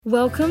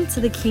Welcome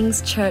to the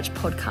King's Church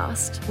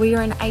podcast. We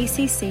are an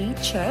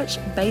ACC church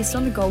based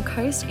on the Gold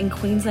Coast in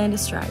Queensland,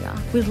 Australia.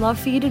 We'd love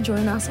for you to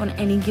join us on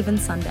any given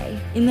Sunday.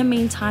 In the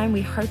meantime,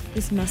 we hope that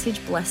this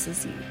message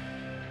blesses you.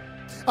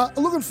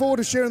 Looking forward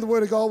to sharing the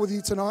Word of God with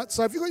you tonight.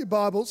 So if you've got your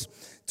Bibles,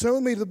 turn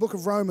with me to the book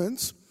of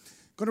Romans. I'm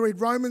going to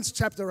read Romans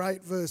chapter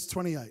 8, verse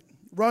 28.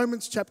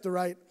 Romans chapter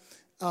 8,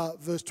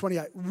 verse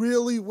 28.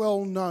 Really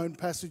well-known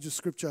passage of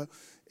Scripture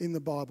in the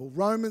Bible.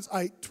 Romans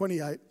 8,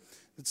 28.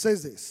 It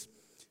says this.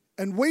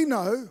 And we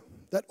know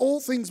that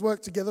all things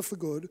work together for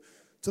good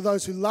to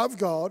those who love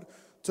God,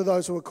 to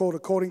those who are called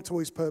according to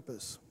his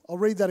purpose. I'll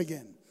read that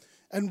again.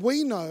 And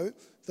we know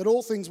that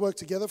all things work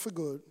together for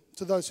good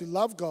to those who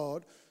love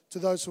God, to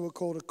those who are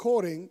called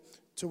according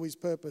to his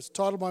purpose.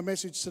 Title of my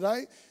message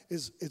today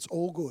is It's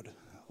All Good.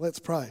 Let's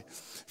pray.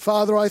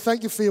 Father, I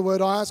thank you for your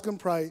word. I ask and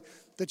pray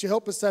that you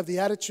help us to have the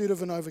attitude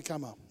of an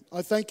overcomer.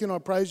 I thank you and I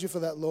praise you for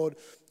that, Lord.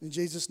 In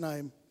Jesus'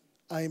 name,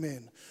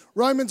 amen.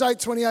 Romans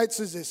 8:28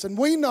 says this, and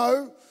we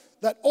know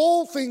that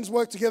all things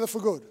work together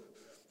for good,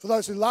 for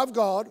those who love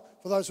God,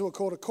 for those who are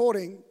called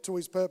according to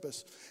his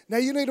purpose. Now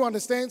you need to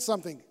understand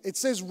something. It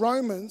says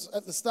Romans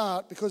at the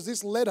start because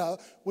this letter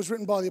was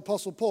written by the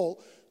Apostle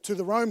Paul to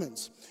the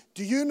Romans.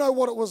 Do you know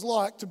what it was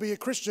like to be a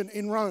Christian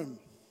in Rome?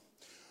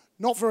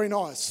 Not very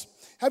nice.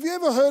 Have you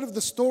ever heard of the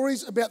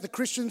stories about the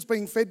Christians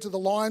being fed to the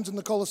lions in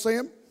the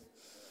Colosseum?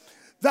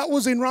 That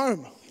was in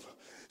Rome.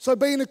 So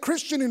being a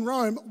Christian in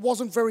Rome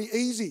wasn't very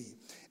easy.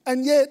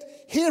 And yet,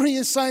 here he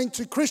is saying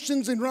to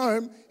Christians in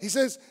Rome, he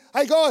says,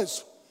 hey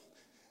guys,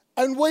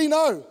 and we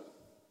know,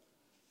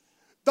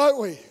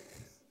 don't we?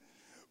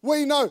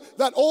 We know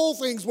that all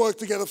things work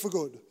together for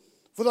good,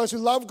 for those who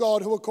love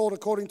God, who are called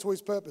according to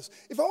his purpose.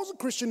 If I was a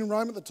Christian in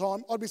Rome at the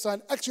time, I'd be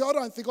saying, actually, I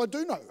don't think I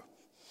do know.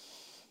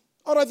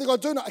 I don't think I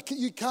do know.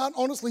 You can't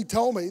honestly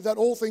tell me that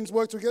all things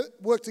work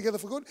together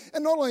for good.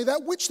 And not only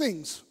that, which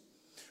things?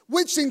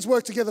 Which things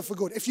work together for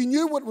good? If you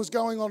knew what was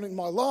going on in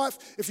my life,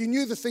 if you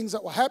knew the things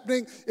that were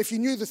happening, if you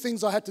knew the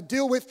things I had to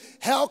deal with,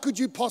 how could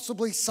you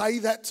possibly say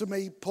that to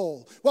me,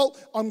 Paul? Well,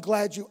 I'm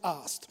glad you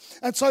asked.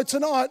 And so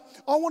tonight,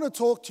 I want to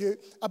talk to you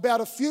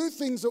about a few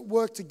things that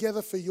work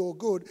together for your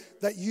good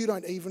that you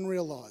don't even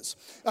realize.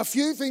 A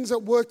few things that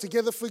work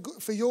together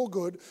for your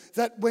good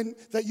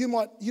that you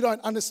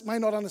may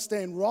not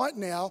understand right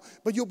now,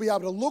 but you'll be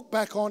able to look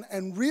back on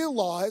and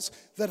realize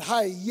that,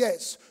 hey,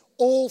 yes,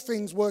 all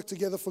things work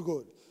together for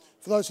good,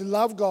 for those who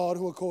love God,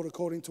 who are called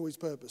according to his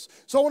purpose.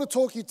 So I want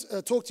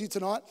to talk to you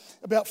tonight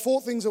about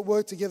 4 things that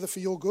work together for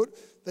your good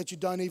that you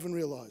don't even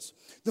realize.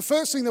 The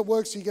first thing that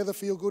works together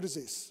for your good is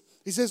this.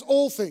 He says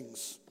all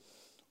things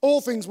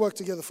work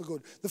together for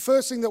good. The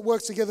first thing that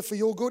works together for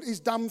your good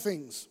is dumb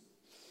things.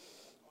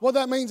 What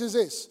that means is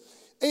this.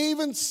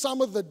 Even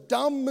some of the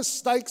dumb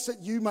mistakes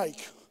that you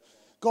make,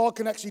 God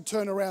can actually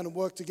turn around and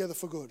work together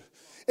for good.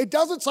 It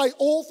doesn't say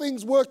all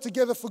things work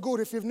together for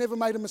good if you've never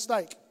made a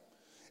mistake.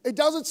 It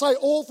doesn't say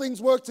all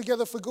things work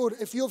together for good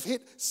if you've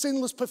hit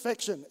sinless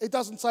perfection. It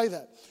doesn't say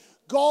that.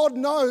 God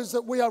knows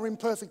that we are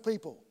imperfect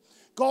people.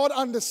 God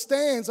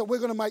understands that we're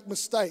going to make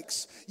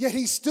mistakes. Yet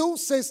he still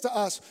says to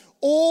us,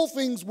 all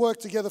things work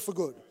together for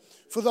good,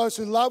 for those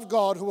who love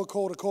God, who are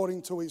called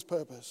according to his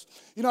purpose.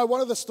 You know, one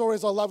of the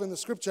stories I love in the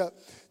scripture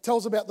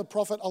tells about the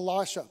prophet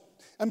Elisha.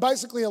 And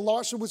basically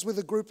Elisha was with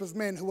a group of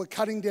men who were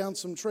cutting down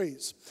some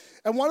trees.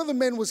 And one of the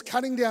men was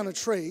cutting down a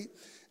tree.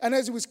 And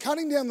as he was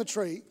cutting down the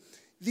tree,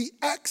 the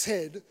axe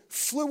head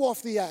flew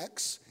off the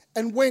axe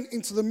and went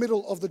into the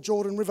middle of the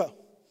Jordan River.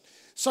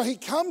 So he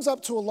comes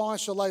up to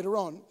Elisha later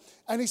on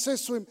and he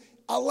says to him,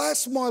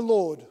 alas, my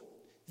Lord,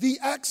 the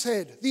axe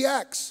head, the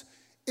axe,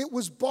 it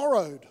was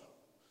borrowed.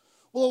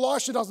 Well,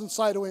 Elisha doesn't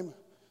say to him,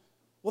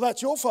 well,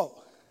 that's your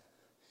fault.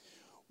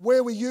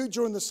 Where were you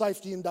during the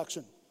safety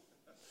induction?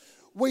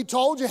 We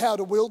told you how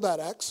to wield that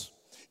axe.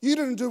 You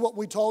didn't do what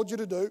we told you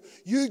to do.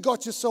 You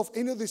got yourself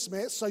into this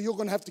mess, so you're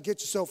going to have to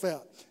get yourself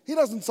out. He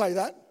doesn't say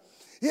that.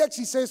 He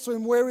actually says to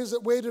him, where is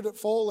it? Where did it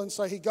fall? And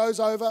so he goes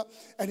over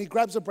and he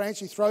grabs a branch,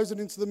 he throws it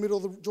into the middle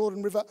of the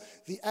Jordan River.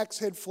 The axe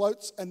head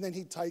floats and then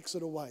he takes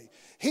it away.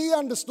 He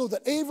understood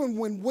that even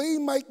when we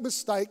make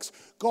mistakes,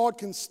 God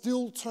can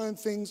still turn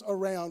things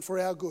around for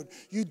our good.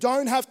 You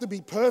don't have to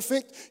be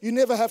perfect. You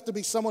never have to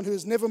be someone who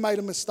has never made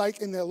a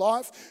mistake in their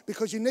life,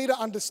 because you need to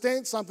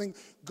understand something.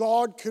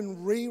 God can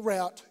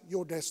reroute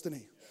your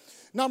destiny.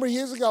 A number of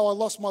years ago, I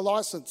lost my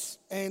license,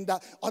 and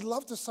I'd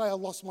love to say I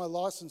lost my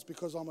license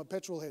because I'm a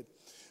petrol head,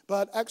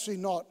 but actually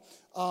not.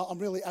 I'm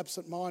really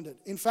absent-minded.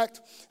 In fact,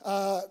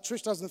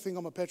 Trish doesn't think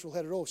I'm a petrol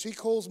head at all. She used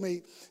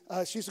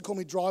to call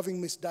me Driving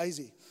Miss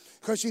Daisy,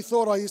 because she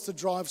thought I used to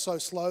drive so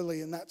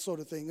slowly and that sort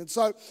of thing.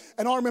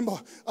 And I remember,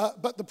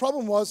 but the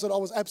problem was that I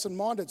was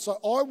absent-minded, so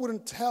I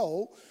wouldn't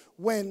tell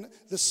when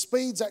the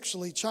speeds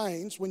actually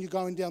change when you're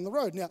going down the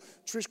road. Now,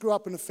 Trish grew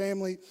up in a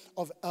family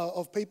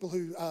of people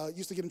who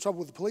used to get in trouble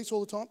with the police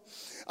all the time.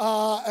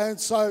 And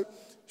so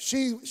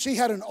she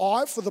had an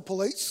eye for the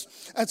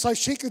police, and so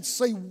she could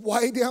see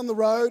way down the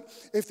road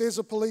if there's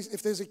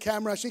a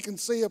camera, she can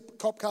see a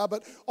cop car.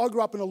 But I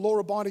grew up in a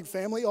law-abiding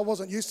family. I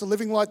wasn't used to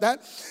living like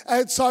that.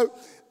 And so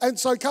And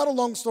so cut a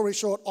long story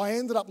short, I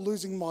ended up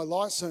losing my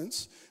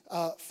license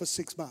for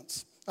 6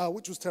 months,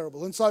 which was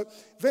terrible. And so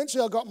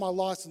eventually I got my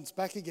license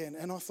back again,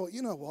 and I thought,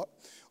 you know what?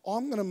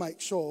 I'm going to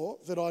make sure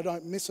that I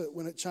don't miss it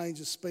when it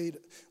changes speed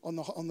on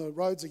the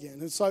roads again.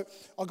 And so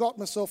I got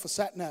myself a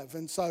sat-nav.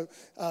 And so,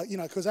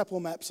 because Apple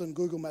Maps and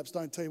Google Maps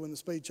don't tell you when the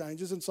speed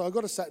changes. And so I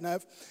got a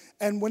sat-nav.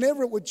 And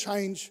whenever it would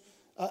change,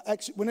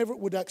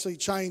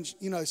 change,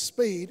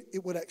 speed,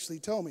 it would actually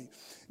tell me.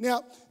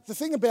 Now, the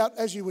thing about,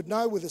 as you would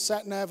know with a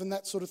sat-nav and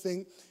that sort of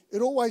thing,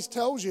 it always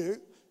tells you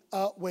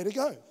where to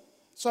go.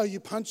 So you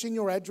punch in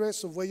your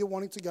address of where you're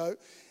wanting to go,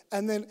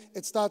 and then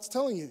it starts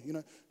telling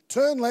you,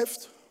 turn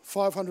left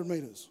 500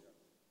 metres.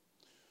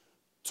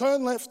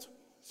 Turn left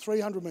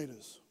 300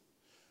 metres.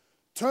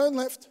 Turn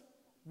left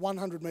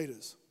 100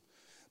 metres.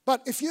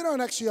 But if you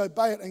don't actually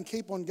obey it and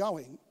keep on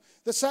going,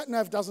 the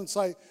sat-nav doesn't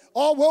say,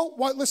 oh, well,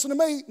 won't listen to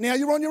me, now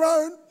you're on your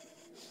own.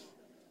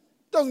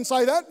 Doesn't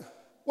say that.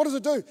 What does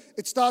it do?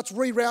 It starts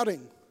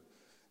rerouting. It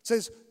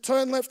says,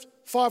 turn left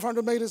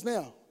 500 metres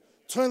now.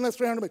 Turn left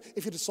 300 metres.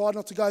 If you decide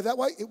not to go that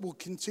way, it will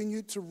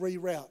continue to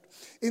reroute.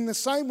 In the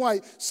same way,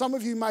 some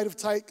of you may have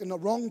taken a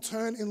wrong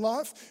turn in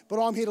life,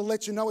 but I'm here to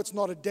let you know it's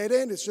not a dead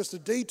end, it's just a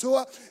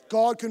detour.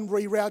 God can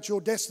reroute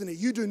your destiny.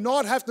 You do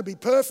not have to be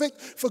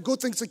perfect for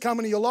good things to come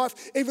into your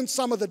life. Even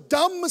some of the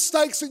dumb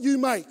mistakes that you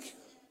make,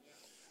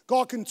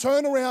 God can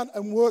turn around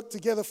and work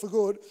together for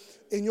good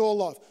in your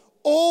life.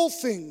 All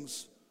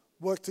things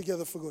work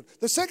together for good.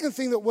 The second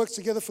thing that works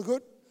together for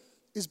good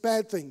is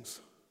bad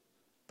things.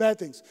 Bad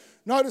things.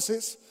 Notice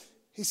this.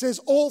 He says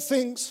all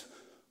things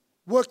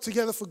work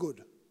together for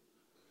good.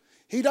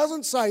 He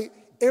doesn't say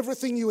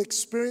everything you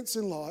experience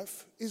in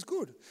life is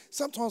good.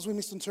 Sometimes we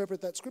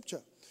misinterpret that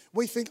scripture.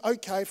 We think,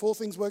 okay, if all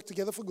things work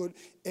together for good,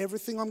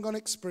 everything I'm going to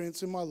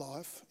experience in my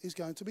life is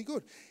going to be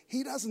good.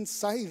 He doesn't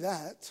say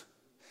that.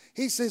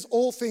 He says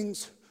all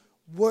things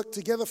work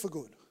together for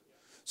good.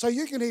 So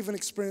you can even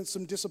experience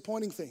some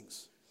disappointing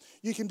things.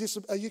 You can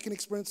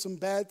experience some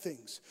bad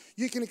things.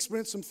 You can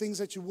experience some things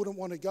that you wouldn't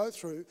want to go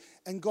through,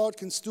 and God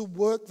can still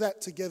work that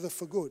together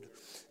for good,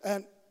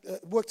 and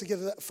work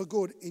together for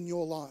good in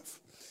your life.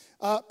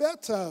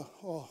 About a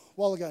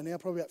while ago now,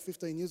 probably about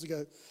 15 years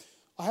ago,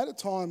 I had a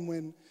time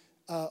when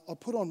I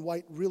put on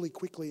weight really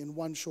quickly in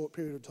one short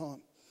period of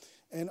time.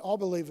 And I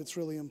believe it's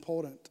really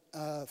important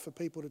for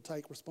people to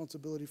take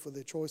responsibility for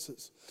their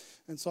choices.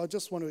 And so I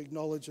just want to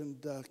acknowledge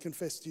and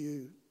confess to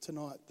you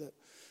tonight that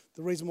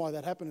the reason why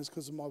that happened is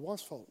because of my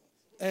wife's fault.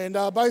 And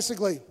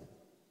basically,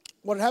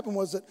 what had happened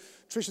was that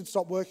Trish had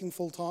stopped working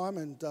full time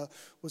and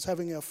was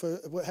having our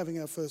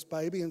first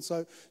baby. And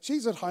so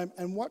she's at home,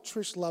 and what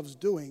Trish loves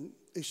doing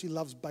is she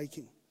loves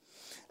baking.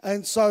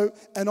 And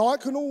I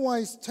can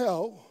always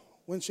tell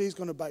when she's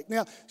going to bake.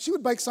 Now, she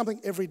would bake something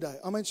every day.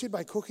 I mean, she'd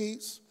bake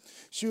cookies.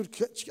 She would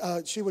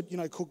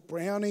cook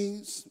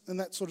brownies and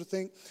that sort of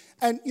thing.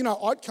 And,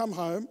 I'd come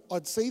home,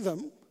 I'd see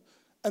them,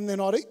 and then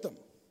I'd eat them.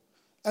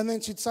 And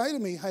then she'd say to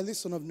me, hey,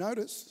 listen, I've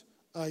noticed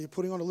you're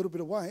putting on a little bit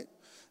of weight,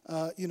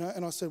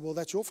 and I said, well,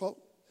 that's your fault.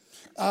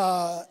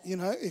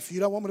 If you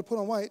don't want me to put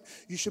on weight,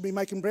 you should be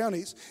making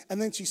brownies.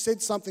 And then she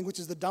said something which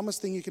is the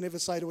dumbest thing you can ever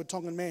say to a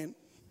Tongan man.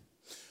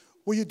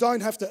 Well, you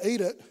don't have to eat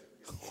it.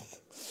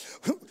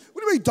 What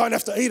do you mean don't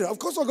have to eat it? Of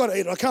course I've got to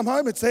eat it. I come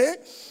home, it's there.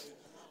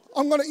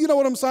 I'm going to, you know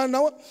what I'm saying,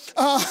 Noah?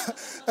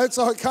 And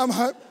so I come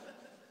home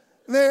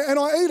there and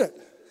I eat it.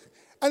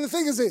 And the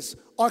thing is this,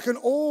 I can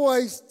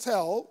always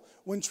tell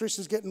when Trish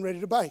is getting ready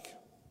to bake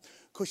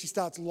because she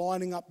starts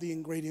lining up the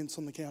ingredients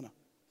on the counter.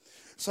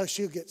 So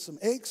she'll get some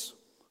eggs,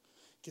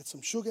 get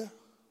some sugar,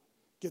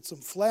 get some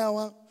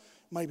flour,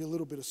 maybe a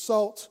little bit of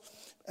salt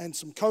and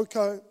some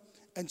cocoa,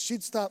 and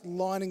she'd start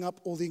lining up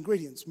all the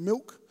ingredients.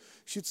 Milk,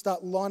 she'd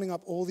start lining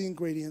up all the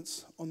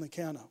ingredients on the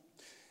counter.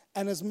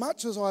 And as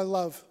much as I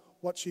love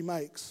what she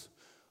makes,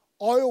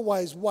 I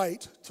always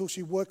wait till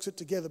she works it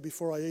together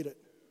before I eat it.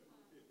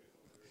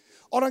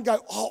 I don't go,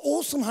 oh,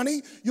 awesome,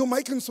 honey, you're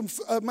making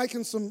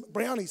some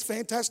brownies,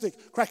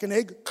 fantastic. Crack an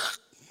egg,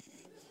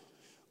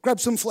 grab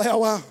some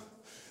flour,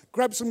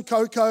 grab some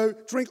cocoa,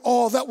 drink,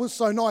 oh, that was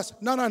so nice.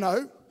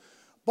 No.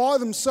 By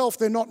themselves,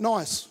 they're not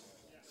nice.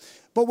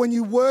 But when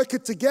you work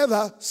it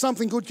together,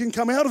 something good can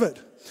come out of it.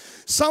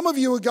 Some of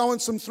you are going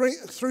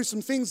through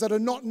some things that are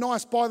not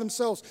nice by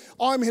themselves.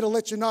 I'm here to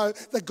let you know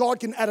that God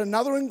can add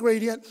another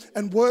ingredient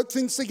and work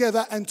things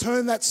together and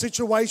turn that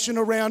situation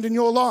around in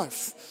your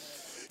life.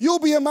 You'll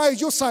be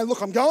amazed. You'll say,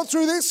 look, I'm going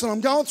through this and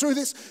I'm going through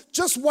this.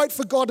 Just wait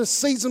for God to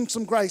season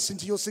some grace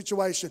into your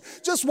situation.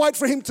 Just wait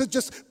for him to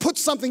just put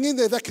something in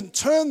there that can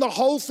turn the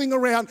whole thing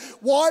around.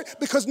 Why?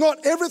 Because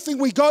not everything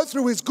we go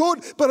through is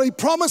good, but he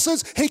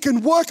promises he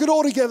can work it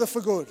all together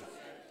for good.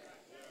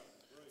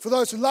 For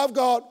those who love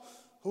God,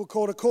 who are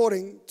called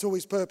according to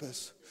his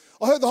purpose.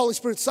 I heard the Holy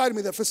Spirit say to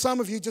me that for some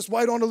of you, just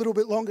wait on a little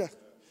bit longer.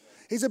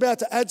 He's about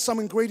to add some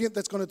ingredient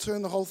that's going to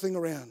turn the whole thing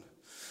around.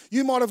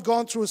 You might have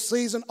gone through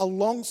a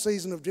long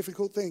season of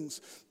difficult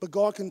things, but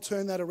God can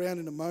turn that around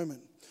in a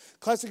moment.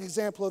 Classic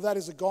example of that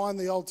is a guy in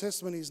the Old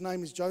Testament. His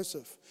name is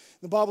Joseph.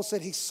 The Bible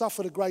said he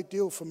suffered a great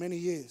deal for many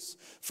years.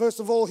 First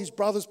of all, his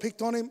brothers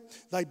picked on him.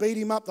 They beat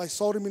him up. They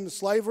sold him into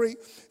slavery.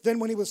 Then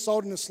when he was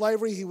sold into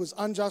slavery, he was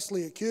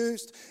unjustly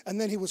accused. And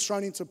then he was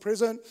thrown into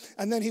prison.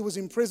 And then he was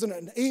in prison.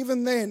 And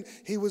even then,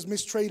 he was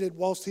mistreated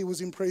whilst he was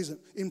in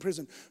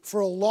prison. For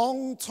a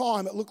long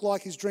time, it looked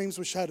like his dreams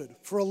were shattered.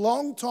 For a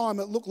long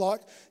time, it looked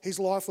like his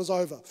life was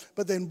over.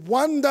 But then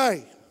one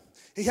day,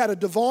 he had a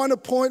divine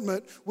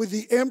appointment with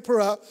the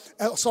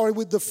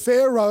with the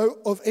Pharaoh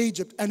of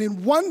Egypt. And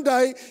in one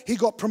day, he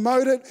got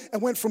promoted and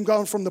went from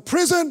going from the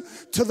prison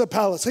to the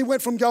palace. He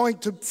went from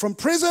from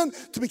prison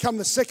to become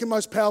the second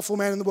most powerful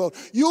man in the world.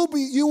 You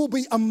will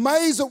be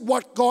amazed at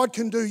what God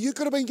can do. You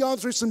could have been going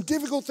through some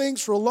difficult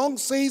things for a long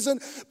season,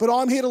 but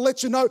I'm here to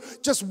let you know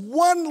just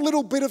one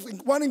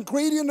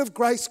ingredient of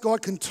grace,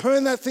 God can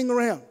turn that thing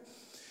around.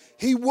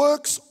 He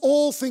works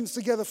all things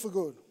together for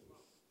good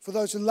for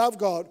those who love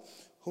God,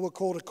 who are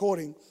called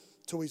according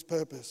to his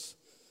purpose.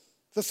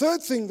 The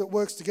third thing that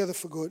works together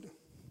for good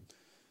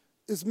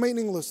is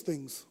meaningless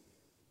things.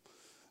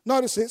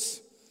 Notice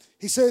this.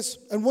 He says,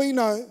 and we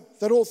know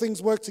that all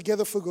things work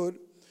together for good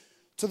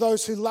to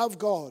those who love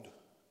God,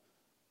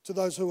 to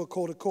those who are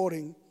called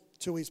according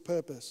to his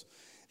purpose.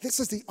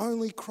 This is the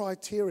only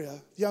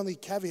criteria, the only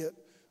caveat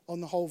on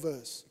the whole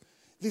verse.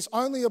 This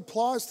only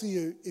applies to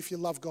you if you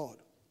love God.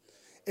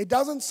 It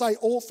doesn't say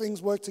all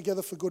things work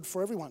together for good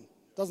for everyone.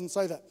 It doesn't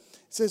say that.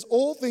 It says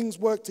all things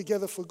work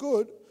together for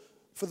good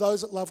for those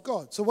that love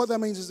God. So what that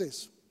means is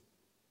this.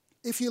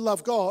 If you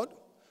love God,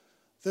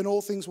 then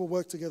all things will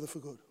work together for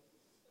good.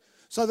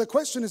 So the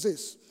question is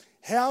this.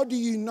 How do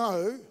you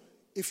know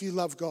if you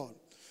love God?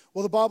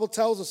 Well, the Bible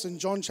tells us in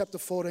John chapter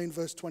 14,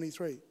 verse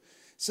 23. It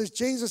says,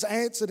 Jesus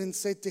answered and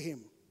said to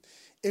him,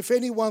 if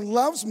anyone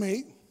loves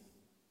me,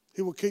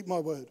 he will keep my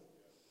word.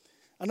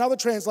 Another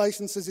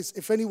translation says this,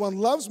 if anyone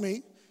loves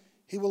me,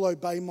 he will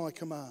obey my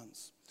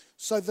commands.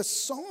 So the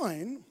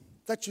sign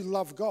that you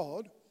love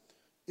God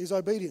is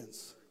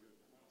obedience.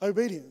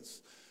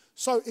 Obedience.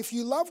 So if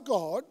you love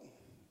God,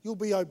 you'll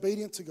be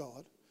obedient to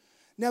God.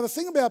 Now the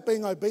thing about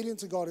being obedient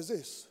to God is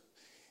this.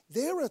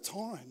 There are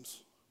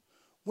times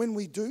when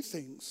we do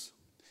things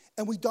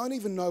and we don't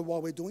even know why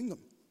we're doing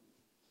them.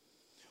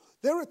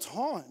 There are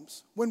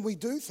times when we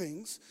do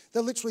things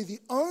that literally the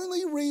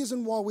only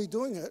reason why we're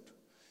doing it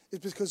is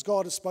because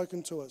God has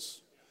spoken to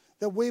us,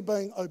 that we're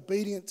being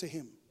obedient to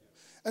him.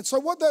 And so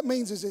what that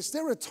means is this,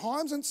 there are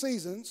times and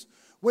seasons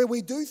where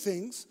we do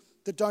things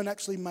that don't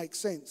actually make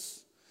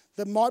sense,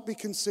 that might be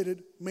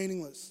considered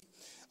meaningless.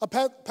 A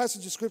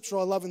passage of scripture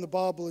I love in the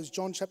Bible is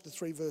John chapter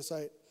 3, verse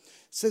 8. It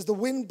says, the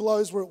wind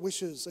blows where it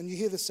wishes and you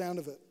hear the sound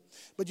of it,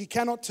 but you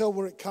cannot tell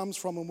where it comes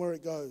from and where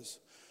it goes.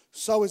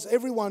 So is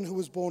everyone who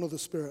was born of the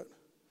Spirit.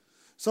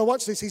 So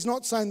watch this. He's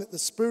not saying that the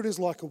Spirit is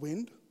like a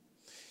wind.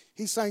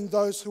 He's saying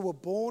those who are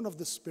born of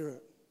the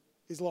Spirit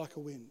is like a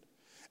wind.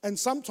 And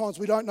sometimes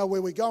we don't know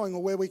where we're going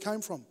or where we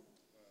came from.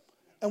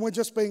 And we're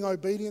just being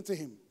obedient to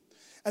him.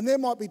 And there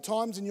might be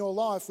times in your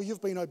life where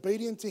you've been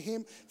obedient to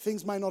him.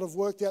 Things may not have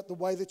worked out the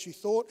way that you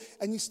thought.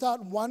 And you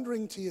start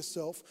wondering to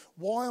yourself,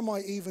 why am I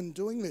even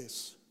doing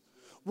this?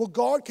 Well,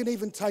 God can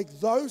even take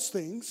those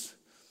things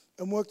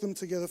and work them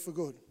together for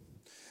good.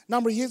 A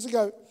number of years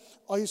ago,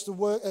 I used to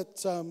work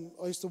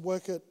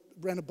at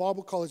ran a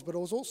Bible college, but I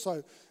was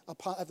also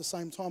at the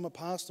same time a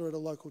pastor at a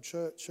local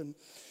church.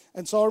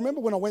 And so I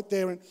remember when I went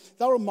there, and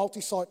they were a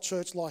multi-site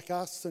church like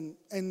us, and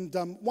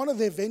one of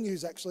their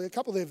venues, actually, a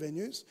couple of their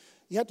venues,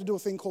 you had to do a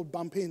thing called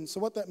bump in. So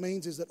what that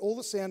means is that all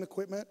the sound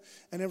equipment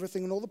and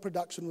everything and all the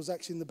production was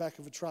actually in the back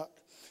of a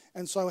truck.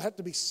 And so it had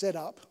to be set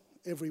up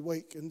every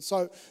week. And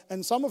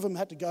some of them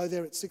had to go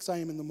there at 6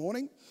 a.m. in the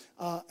morning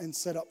and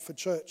set up for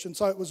church. And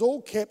so it was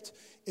all kept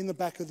in the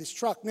back of this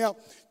truck. Now,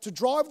 to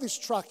drive this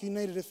truck, you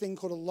needed a thing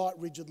called a light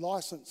rigid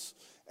license.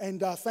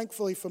 And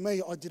thankfully for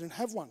me, I didn't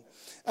have one.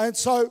 And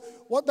so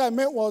what that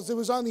meant was there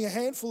was only a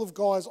handful of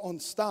guys on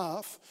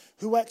staff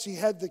who actually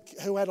had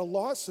a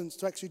license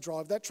to actually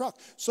drive that truck.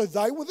 So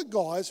they were the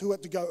guys who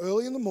had to go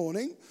early in the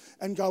morning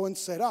and go and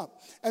set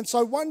up. And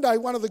so one day,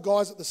 one of the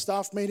guys at the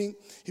staff meeting,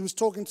 he was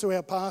talking to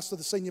our pastor,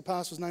 the senior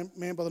pastor,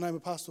 man by the name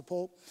of Pastor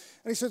Paul.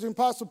 And he said to him,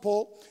 Pastor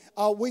Paul,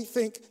 we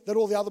think that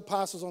all the other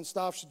pastors on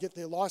staff should get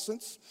their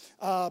license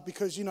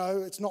because, you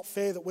know, it's not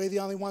fair that we're the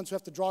only ones who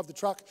have to drive the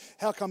truck.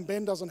 How come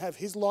Ben doesn't have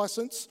his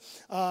license?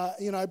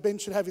 Ben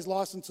should have his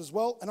license as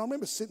well. And I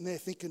remember sitting there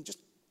thinking, just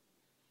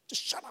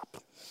shut up.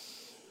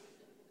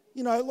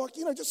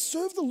 Just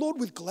serve the Lord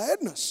with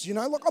gladness.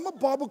 I'm a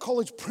Bible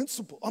college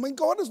principal. I mean,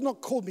 God has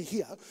not called me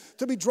here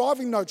to be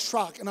driving no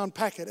truck and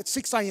unpack it at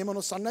 6 a.m. on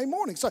a Sunday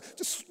morning. So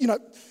just,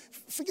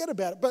 forget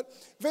about it. But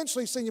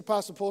eventually, Senior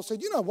Pastor Paul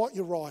said, you know what,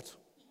 you're right.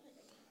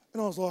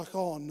 And I was like,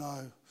 oh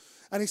no.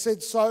 And he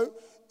said, so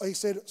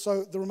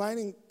the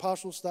remaining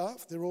partial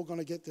staff, they're all going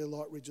to get their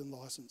light rigid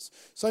license.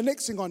 So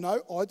next thing I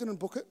know, I didn't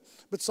book it,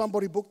 but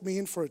somebody booked me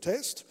in for a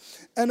test.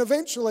 And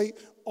eventually,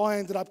 I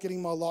ended up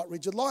getting my light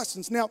rigid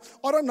license. Now,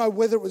 I don't know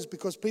whether it was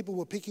because people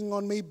were picking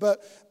on me,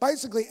 but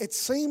basically it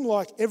seemed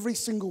like every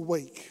single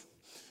week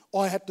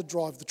I had to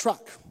drive the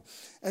truck.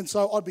 And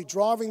so I'd be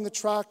driving the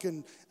truck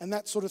and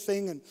that sort of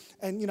thing. And,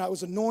 it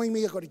was annoying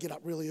me. I got to get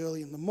up really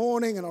early in the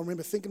morning. And I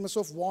remember thinking to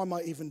myself, why am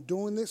I even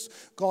doing this?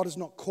 God has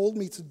not called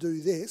me to do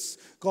this.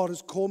 God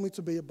has called me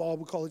to be a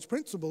Bible college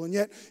principal. And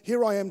yet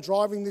here I am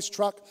driving this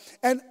truck.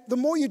 And the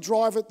more you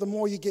drive it, the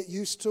more you get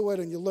used to it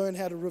and you learn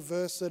how to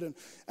reverse it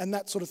and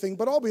that sort of thing.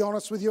 But I'll be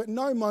honest with you, at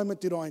no moment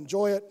did I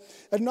enjoy it.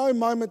 At no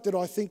moment did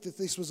I think that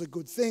this was a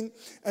good thing.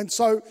 And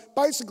so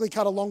basically,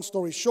 cut a long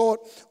story short,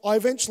 I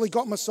eventually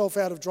got myself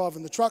out of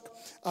driving the truck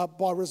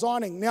by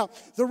resigning. Now,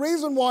 the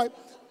reason why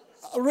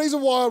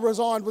I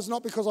resigned was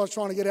not because I was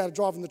trying to get out of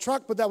driving the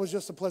truck, but that was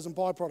just a pleasant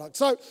byproduct.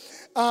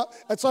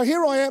 So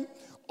here I am.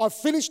 I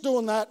finished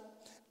doing that,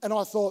 and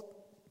I thought,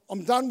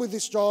 I'm done with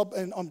this job,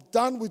 and I'm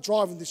done with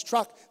driving this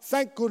truck.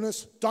 Thank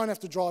goodness, don't have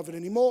to drive it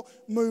anymore.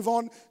 Move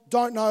on.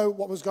 Don't know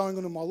what was going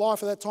on in my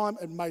life at that time.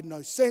 It made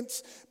no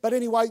sense. But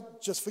anyway,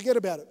 just forget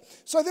about it.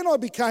 So then I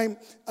became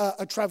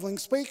a travelling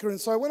speaker.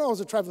 And so when I was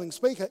a travelling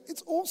speaker,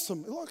 it's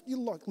awesome. You're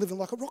like living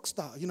like a rock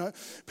star,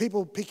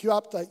 People pick you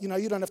up.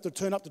 You don't have to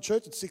turn up to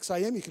church at 6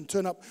 a.m. You can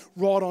turn up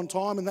right on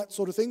time and that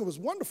sort of thing. It was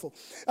wonderful.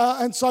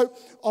 And so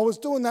I was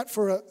doing that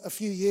for a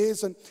few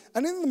years. And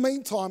in the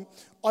meantime,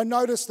 I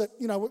noticed that,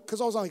 because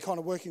I was only kind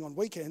of working on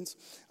weekends,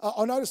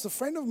 I noticed a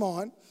friend of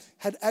mine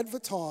had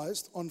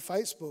advertised on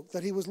Facebook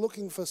that he was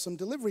looking for some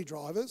delivery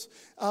drivers,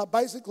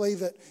 basically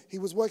that he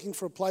was working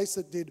for a place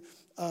that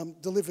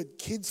delivered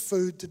kids'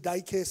 food to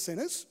daycare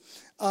centres,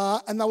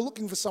 and they were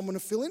looking for someone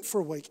to fill in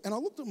for a week. And I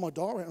looked at my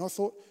diary and I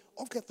thought,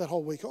 I've got that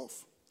whole week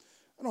off.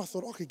 And I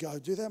thought, I could go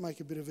do that, make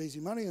a bit of easy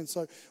money. And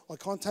so I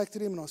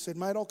contacted him and I said,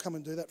 mate, I'll come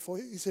and do that for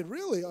you. He said,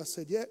 really? I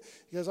said, yeah.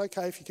 He goes,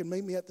 okay, if you can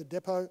meet me at the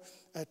depot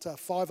at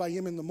 5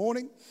 a.m. in the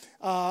morning.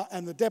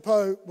 And the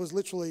depot was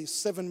literally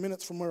 7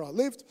 minutes from where I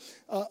lived.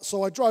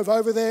 So I drove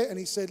over there and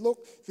he said,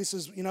 look, this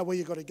is where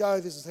you got to go.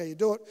 This is how you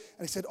do it.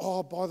 And he said,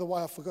 oh, by the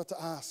way, I forgot to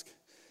ask.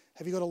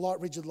 Have you got a light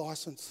rigid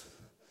license?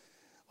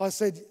 I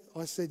said,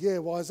 yeah,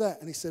 why is that?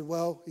 And he said,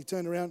 well, he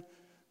turned around,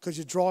 because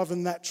you're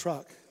driving that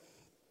truck.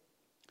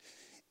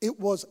 It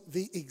was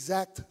the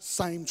exact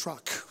same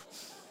truck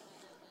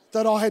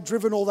that I had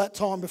driven all that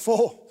time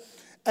before.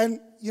 And,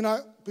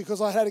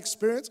 because I had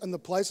experience and the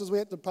places we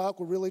had to park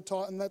were really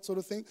tight and that sort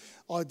of thing,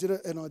 I did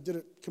it, and I did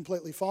it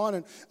completely fine.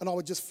 And I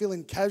would just fill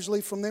in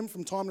casually from them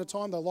from time to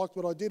time. They liked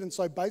what I did. And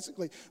so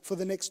basically for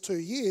the next 2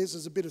 years,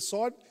 as a bit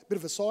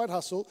of a side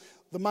hustle,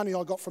 the money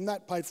I got from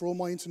that paid for all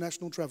my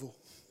international travel.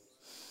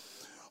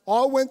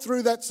 I went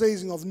through that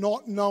season of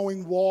not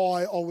knowing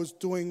why I was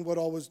doing what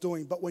I was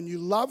doing. But when you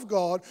love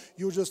God,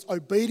 you're just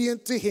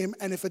obedient to Him.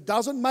 And if it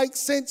doesn't make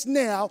sense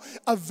now,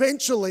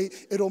 eventually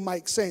it'll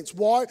make sense.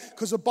 Why?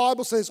 Because the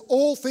Bible says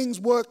all things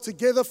work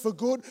together for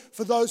good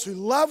for those who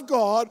love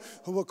God,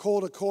 who are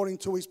called according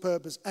to His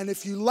purpose. And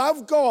if you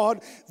love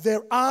God,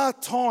 there are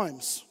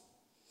times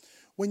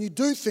when you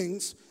do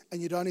things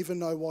and you don't even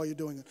know why you're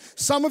doing it.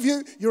 Some of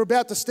you, you're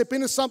about to step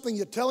into something,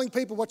 you're telling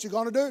people what you're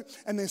going to do,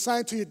 and they're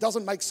saying to you, it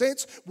doesn't make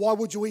sense. Why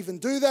would you even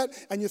do that?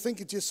 And you're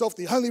thinking to yourself,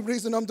 the only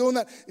reason I'm doing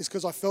that is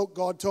because I felt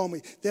God tell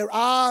me. There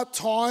are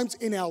times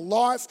in our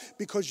life,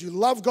 because you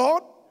love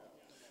God,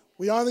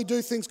 we only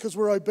do things because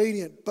we're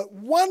obedient. But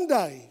one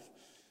day,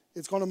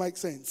 it's going to make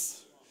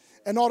sense.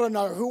 And I don't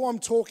know who I'm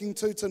talking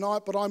to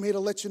tonight, but I'm here to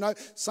let you know,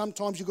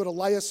 sometimes you've got to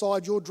lay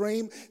aside your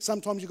dream.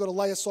 Sometimes you've got to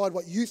lay aside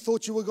what you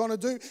thought you were going to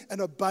do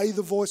and obey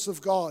the voice of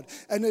God.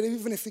 And that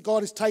even if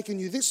God has taken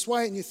you this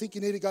way and you think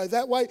you need to go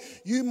that way,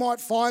 you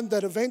might find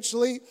that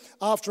eventually,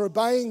 after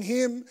obeying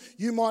Him,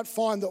 you might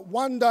find that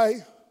one day,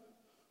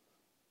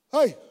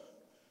 hey,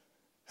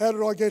 how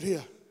did I get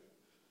here?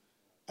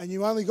 And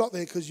you only got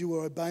there because you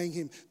were obeying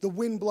Him. The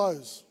wind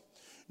blows.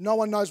 No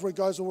one knows where it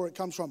goes or where it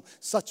comes from.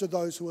 Such are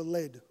those who are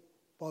led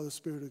by the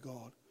Spirit of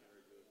God.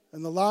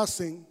 And the last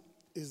thing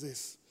is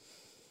this.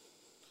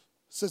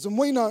 It says, and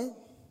we know,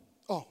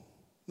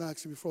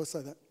 before I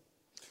say that,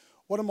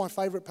 one of my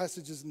favourite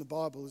passages in the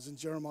Bible is in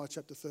Jeremiah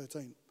chapter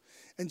 13.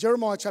 And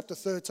Jeremiah chapter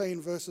 13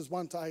 verses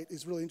 1 to 8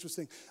 is really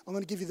interesting. I'm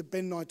going to give you the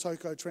Ben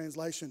Naitoko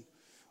translation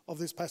of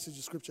this passage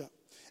of scripture.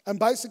 And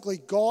basically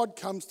God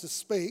comes to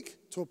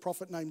speak to a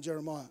prophet named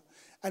Jeremiah.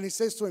 And He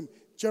says to him,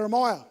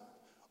 Jeremiah,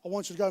 I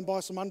want you to go and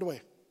buy some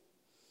underwear.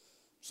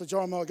 So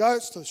Jeremiah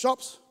goes to the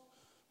shops,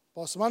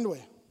 buy some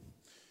underwear.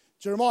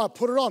 Jeremiah,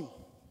 put it on.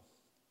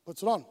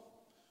 Puts it on.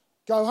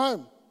 Go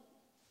home.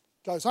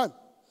 Goes home.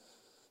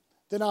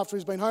 Then after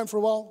he's been home for a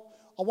while,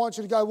 I want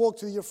you to go walk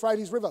to the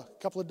Euphrates River,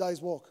 a couple of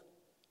days walk.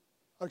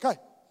 Okay.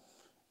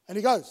 And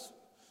he goes.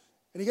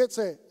 And he gets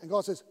there. And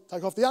God says,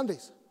 take off the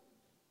undies.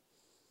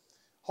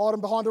 Hide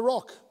them behind a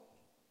rock.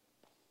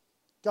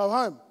 Go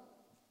home.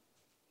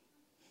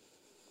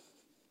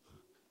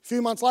 A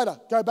few months later,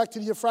 go back to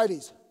the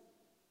Euphrates.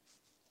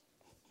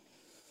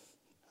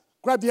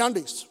 Grab the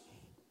undies.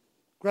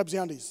 Grabs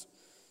the undies.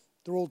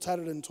 They're all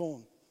tattered and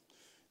torn.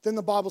 Then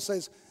the Bible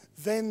says,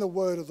 then the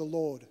word of the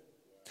Lord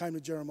came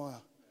to Jeremiah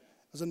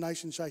as a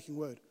nation-shaking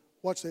word.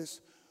 Watch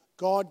this.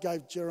 God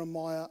gave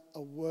Jeremiah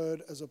a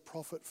word as a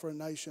prophet for a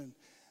nation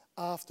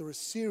after a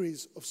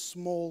series of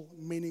small,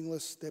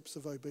 meaningless steps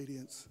of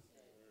obedience.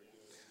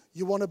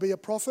 You want to be a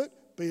prophet?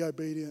 Be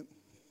obedient.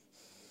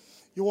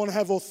 You want to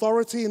have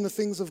authority in the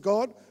things of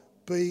God?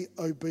 Be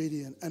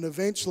obedient. And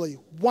eventually,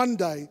 one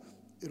day,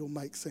 it'll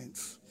make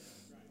sense.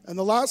 And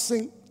the last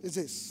thing is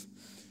this.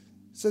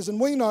 It says, and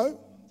we know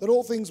that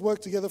all things work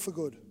together for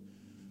good,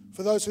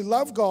 for those who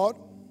love God,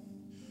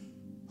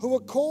 who are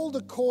called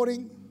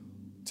according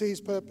to his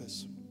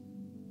purpose.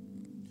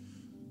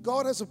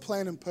 God has a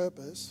plan and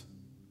purpose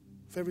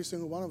for every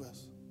single one of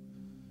us.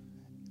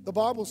 The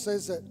Bible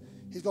says that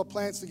he's got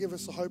plans to give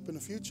us a hope and a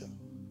future.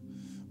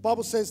 The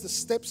Bible says the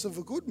steps of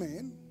a good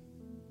man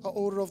are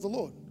ordered of the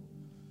Lord.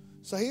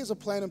 So he has a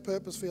plan and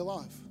purpose for your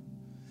life.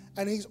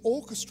 And he's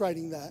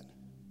orchestrating that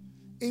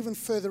even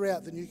further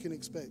out than you can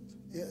expect,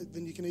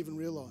 than you can even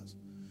realize.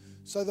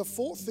 So the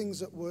fourth thing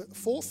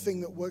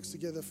that works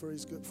together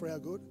for our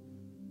good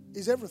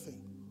is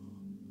everything.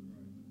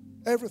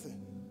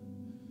 Everything.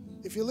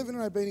 If you're living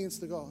in obedience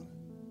to God,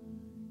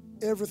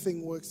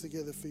 everything works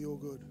together for your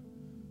good.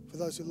 For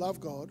those who love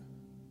God,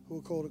 who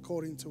are called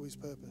according to his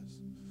purpose.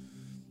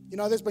 You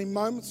know, there's been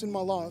moments in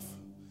my life.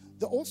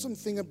 The awesome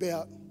thing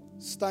about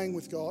staying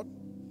with God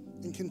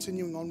and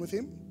continuing on with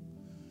him,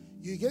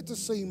 you get to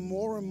see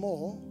more and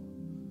more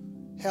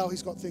how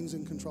he's got things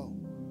in control.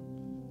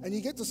 And you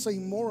get to see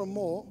more and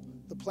more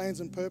the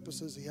plans and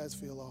purposes he has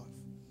for your life.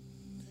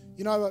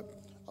 You know,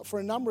 for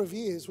a number of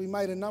years, we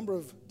made a number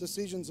of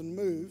decisions and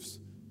moves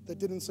that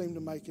didn't seem to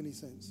make any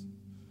sense.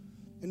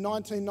 In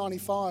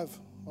 1995,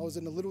 I was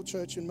in a little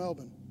church in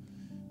Melbourne,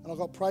 and I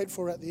got prayed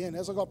for at the end.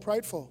 As I got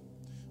prayed for,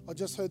 I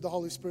just heard the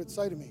Holy Spirit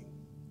say to me,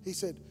 he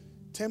said,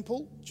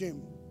 Temple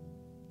Gym.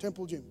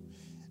 Temple Gym.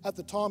 At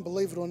the time,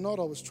 believe it or not,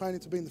 I was training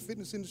to be in the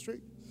fitness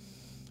industry.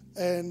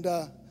 And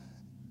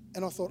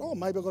I thought, oh,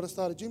 maybe I've got to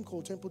start a gym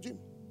called Temple Gym.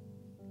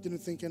 Didn't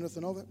think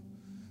anything of it.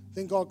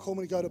 Then God called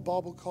me to go to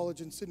Bible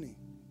College in Sydney.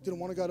 Didn't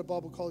want to go to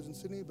Bible College in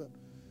Sydney, but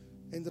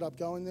ended up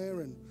going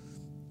there and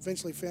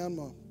eventually found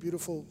my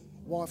beautiful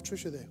wife,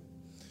 Tricia, there.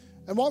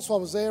 And whilst I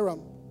was there, I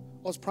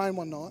was praying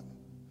one night.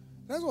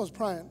 And as I was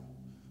praying,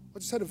 I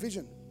just had a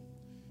vision.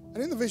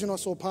 And in the vision, I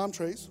saw palm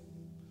trees.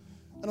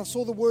 And I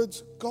saw the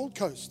words Gold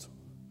Coast.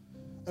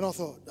 And I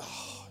thought,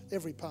 oh,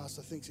 every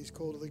pastor thinks he's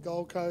called to the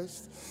Gold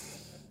Coast.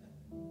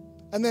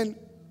 And then,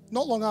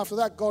 not long after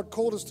that, God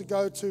called us to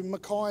go to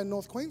Mackay in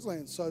North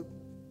Queensland. So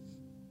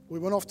we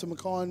went off to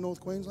Mackay in North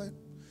Queensland.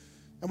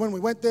 And when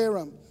we went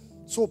there,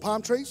 saw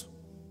palm trees.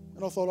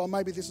 And I thought, oh,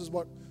 maybe this is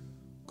what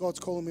God's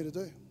calling me to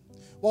do.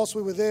 Whilst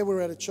we were there, we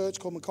were at a church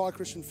called Mackay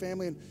Christian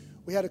Family, and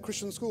we had a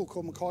Christian school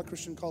called Mackay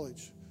Christian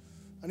College.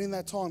 And in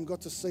that time,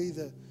 got to see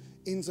the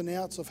ins and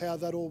outs of how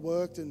that all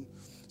worked and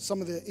some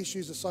of the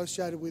issues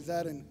associated with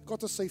that, and got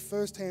to see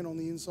firsthand on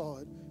the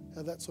inside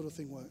how that sort of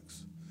thing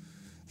works.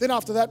 Then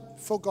after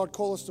that, felt God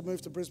call us to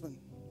move to Brisbane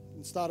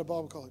and start a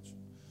Bible college.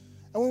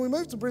 And when we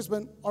moved to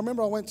Brisbane, I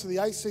remember I went to the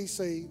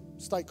ACC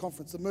state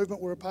conference. The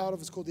movement we're a part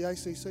of is called the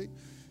ACC,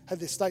 had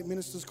their state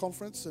ministers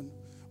conference. And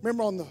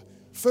remember on the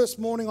first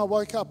morning I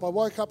woke up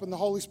and the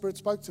Holy Spirit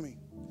spoke to me.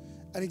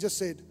 And he just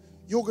said,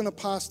 you're going to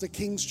pastor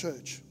King's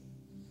Church.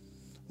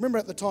 I remember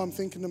at the time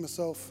thinking to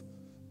myself,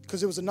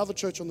 because there was another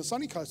church on the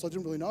sunny coast, I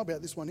didn't really know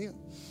about this one here.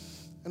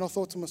 And I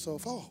thought to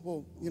myself, oh,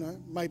 well, you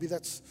know, maybe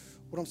that's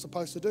what I'm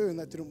supposed to do, and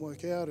that didn't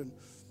work out and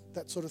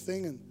that sort of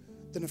thing. And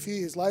then a few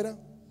years later,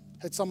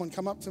 had someone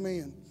come up to me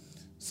and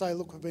say,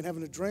 look, I've been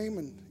having a dream,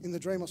 and in the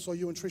dream I saw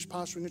you and Trish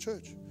pastoring a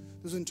church.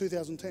 It was in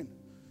 2010,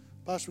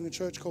 pastoring a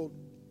church called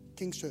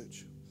King's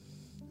Church.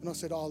 And I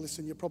said, oh,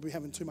 listen, you're probably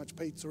having too much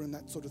pizza and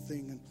that sort of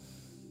thing, and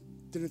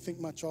didn't think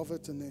much of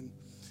it. And then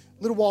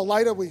a little while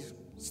later, we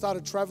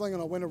started traveling,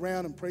 and I went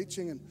around and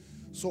preaching and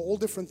saw all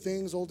different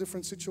things, all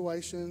different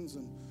situations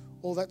and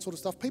all that sort of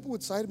stuff. People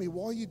would say to me,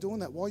 why are you doing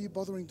that? Why are you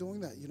bothering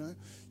doing that? You know, you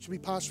should be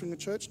pastoring a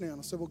church now. And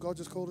I said, well, God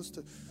just called us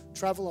to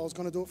travel. I was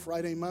going to do it for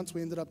 18 months.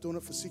 We ended up doing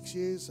it for 6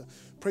 years.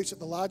 Preached at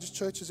the largest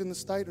churches in the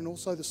state and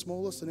also the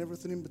smallest and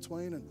everything in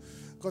between, and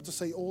got to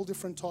see all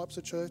different types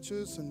of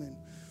churches. And then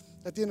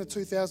at the end of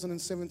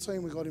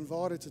 2017, we got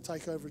invited to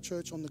take over a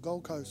church on the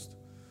Gold Coast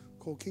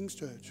called King's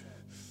Church.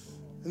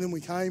 And then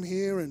we came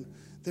here and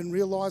then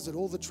realised that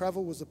all the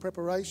travel was the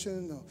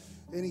preparation.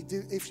 Any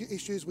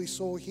issues we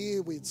saw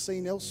here, we'd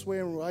seen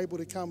elsewhere, and were able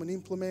to come and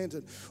implement.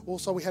 And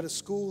also, we had a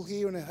school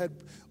here, and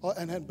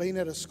had been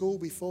at a school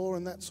before,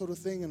 and that sort of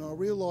thing. And I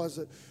realised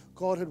that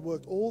God had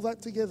worked all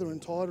that together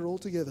and tied it all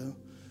together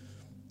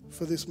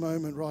for this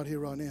moment right here,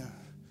 right now.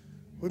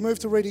 We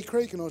moved to Reedy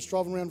Creek, and I was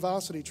driving around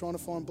Varsity trying to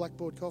find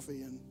Blackboard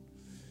coffee, and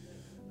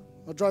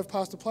I drove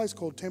past a place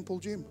called Temple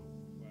Gym.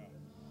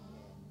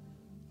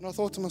 And I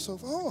thought to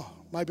myself, oh,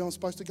 maybe I'm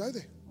supposed to go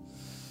there.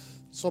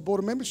 So I bought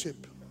a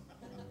membership.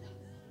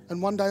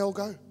 And one day I'll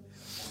go.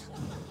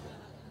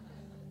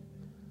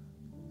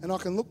 And I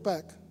can look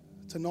back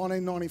to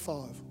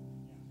 1995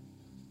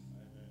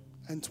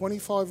 and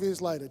 25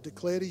 years later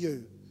declare to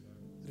you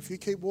that if you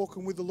keep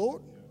walking with the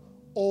Lord,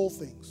 all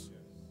things,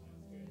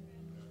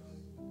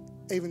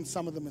 even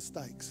some of the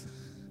mistakes,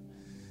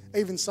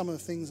 even some of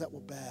the things that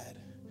were bad,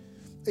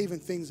 even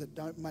things that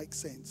don't make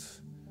sense,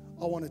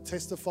 I want to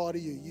testify to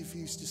you, if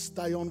you just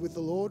stay on with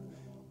the Lord,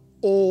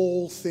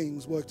 all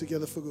things work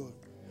together for good.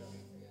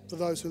 For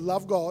those who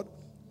love God,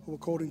 who are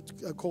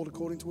called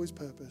according to his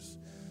purpose.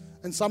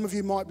 And some of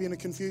you might be in a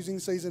confusing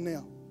season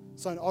now,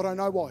 saying, I don't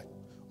know why.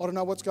 I don't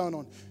know what's going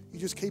on. You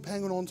just keep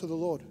hanging on to the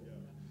Lord.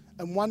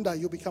 And one day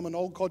you'll become an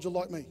old codger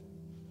like me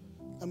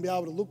and be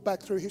able to look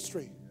back through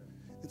history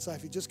and say,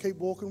 if you just keep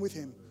walking with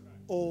him,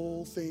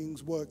 all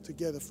things work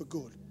together for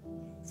good.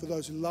 For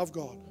those who love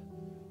God,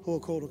 who are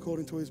called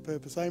according to his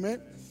purpose.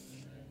 Amen?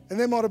 And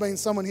there might have been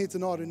someone here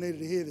tonight who needed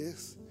to hear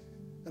this.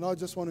 And I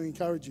just want to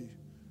encourage you.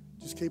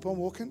 Just keep on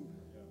walking.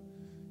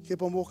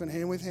 Keep on walking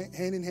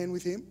hand in hand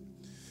with him.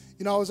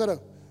 You know, I was at a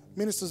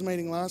ministers'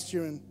 meeting last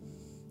year, and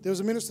there was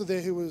a minister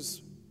there who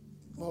was,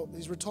 well,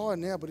 he's retired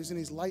now, but he's in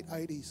his late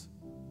 80s.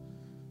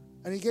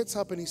 And he gets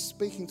up and he's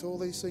speaking to all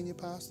these senior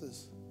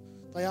pastors.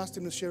 They asked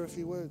him to share a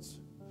few words.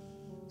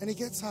 And he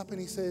gets up and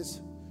he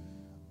says,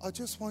 I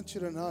just want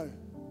you to know,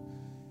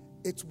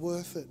 it's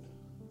worth it.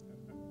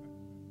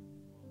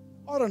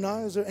 I don't know,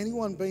 has there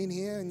anyone been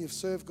here and you've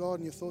served God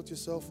and you've thought to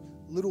yourself,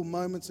 little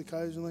moments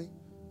occasionally,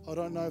 I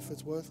don't know if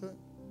it's worth it?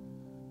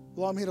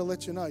 Well, I'm here to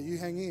let you know, you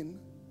hang in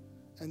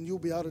and you'll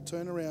be able to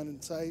turn around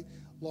and say,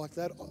 like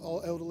that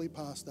elderly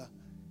pastor,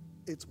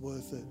 it's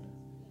worth it.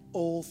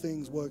 All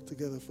things work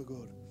together for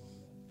good.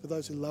 For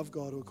those who love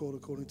God, who are called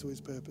according to his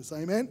purpose.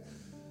 Amen?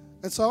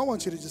 And so I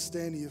want you to just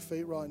stand to your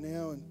feet right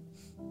now, and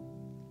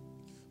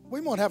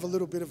we might have a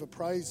little bit of a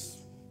praise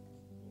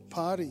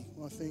party,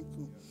 I think.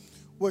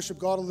 Worship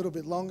God a little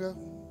bit longer.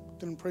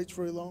 Didn't preach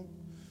very long.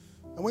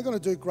 And we're going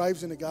to do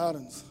Graves in the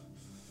Gardens.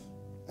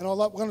 And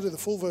we're going to do the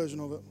full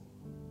version of it.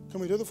 Can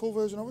we do the full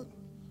version of it?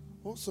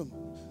 Awesome.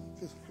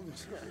 Look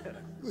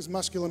at this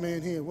muscular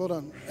man here. Well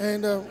done.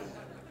 And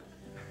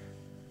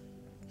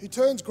he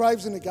turns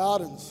graves into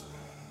gardens.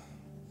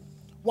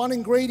 One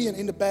ingredient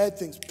into bad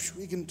things,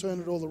 he can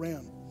turn it all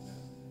around.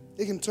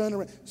 He can turn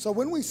around. So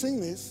when we sing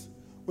this,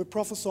 we're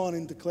prophesying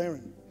and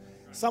declaring.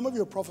 Some of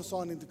you are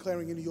prophesying and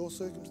declaring into your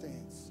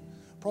circumstance.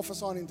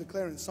 Prophesying and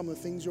declaring some of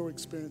the things you're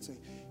experiencing.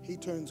 He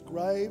turns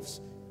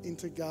graves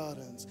into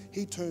gardens.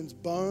 He turns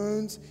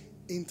bones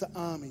into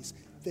armies.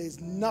 There's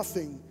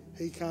nothing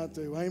he can't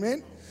do.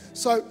 Amen?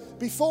 So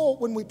before,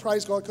 when we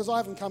praise God, because I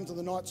haven't come to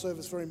the night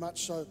service very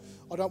much, so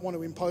I don't want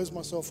to impose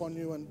myself on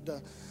you.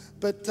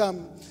 But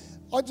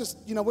I just,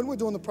 when we're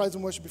doing the praise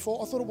and worship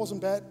before, I thought it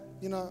wasn't bad.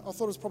 I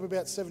thought it was probably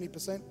about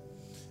 70%.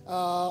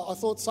 I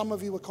thought some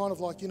of you were kind of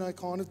like,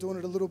 kind of doing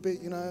it a little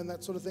bit, and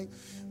that sort of thing.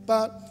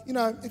 But,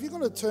 if you're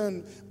going to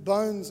turn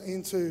bones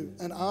into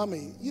an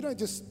army, you don't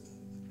just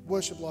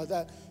worship like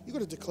that. You've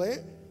got to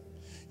declare.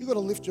 You've got to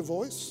lift your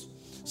voice.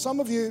 Some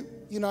of you,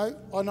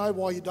 I know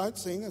why you don't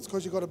sing. It's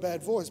because you've got a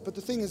bad voice. But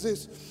the thing is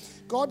this,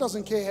 God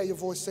doesn't care how your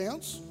voice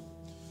sounds.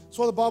 That's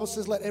why the Bible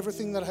says, let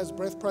everything that has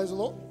breath praise the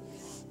Lord.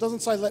 It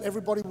doesn't say let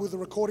everybody with a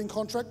recording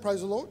contract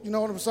praise the Lord. You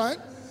know what I'm saying?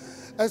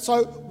 And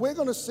so we're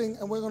going to sing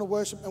and we're going to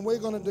worship and we're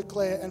going to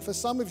declare. And for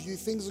some of you,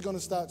 things are going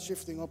to start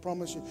shifting. I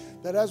promise you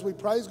that as we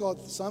praise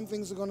God, some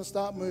things are going to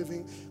start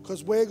moving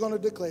because we're going to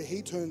declare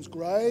he turns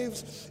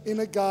graves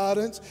into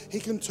gardens. He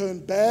can turn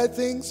bad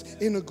things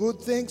into good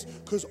things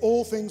because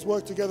all things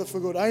work together for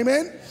good.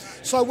 Amen?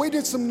 So we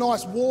did some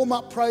nice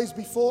warm-up praise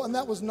before, and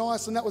that was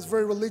nice and that was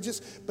very religious.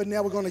 But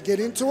now we're going to get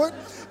into it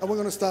and we're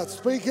going to start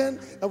speaking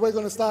and we're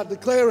going to start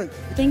declaring.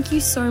 Thank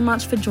you so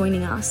much for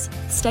joining us.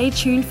 Stay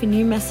tuned for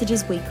new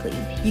messages weekly.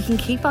 You can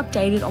keep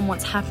updated on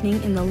what's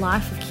happening in the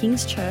life of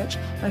King's Church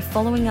by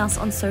following us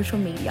on social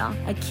media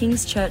at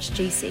King's Church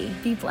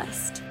GC. Be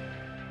blessed.